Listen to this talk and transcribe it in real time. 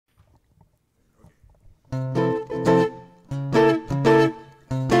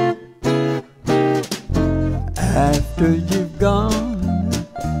After you've gone,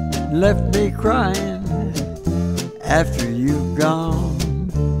 left me crying. After you've gone,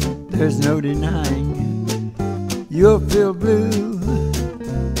 there's no denying. You'll feel blue,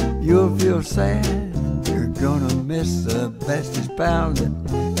 you'll feel sad. You're gonna miss the bestest pal that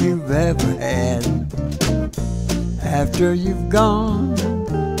you've ever had. After you've gone,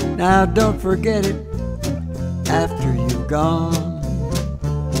 now don't forget it. After you've gone,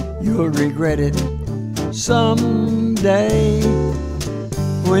 you'll regret it someday.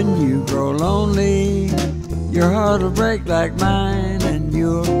 When you grow lonely, your heart will break like mine, and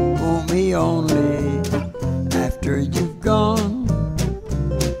you'll want me only. After you've gone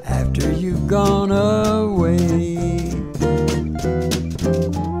away.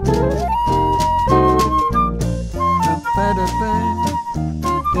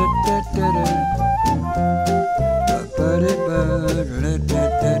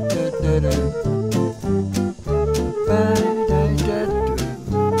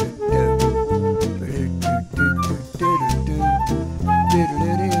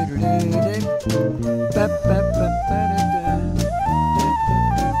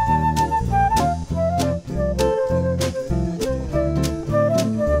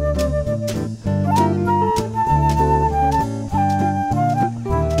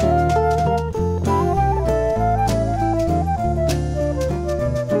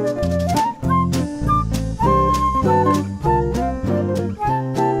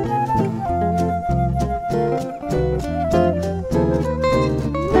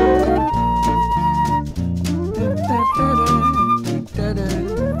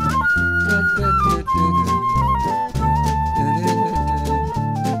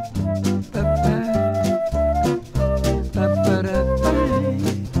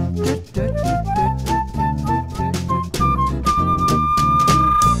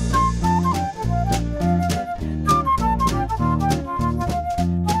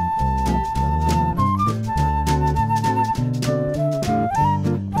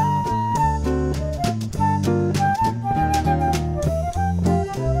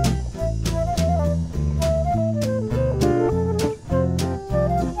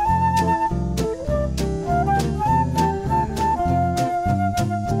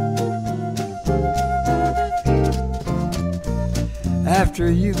 After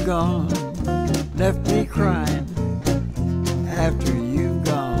you've gone, left me crying. After you've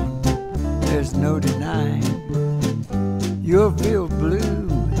gone, there's no denying. You'll feel blue,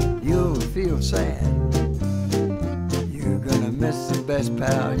 you'll feel sad. You're gonna miss the best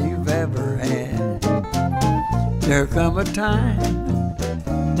pal you've ever had. There'll come a time,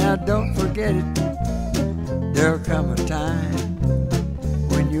 now don't forget it. There'll come a time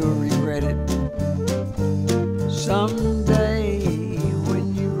when you'll regret it someday.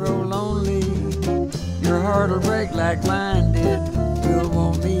 Your heart'll break like mine did. You'll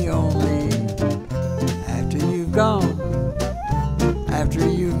want me only. After you've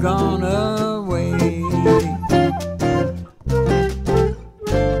gone away.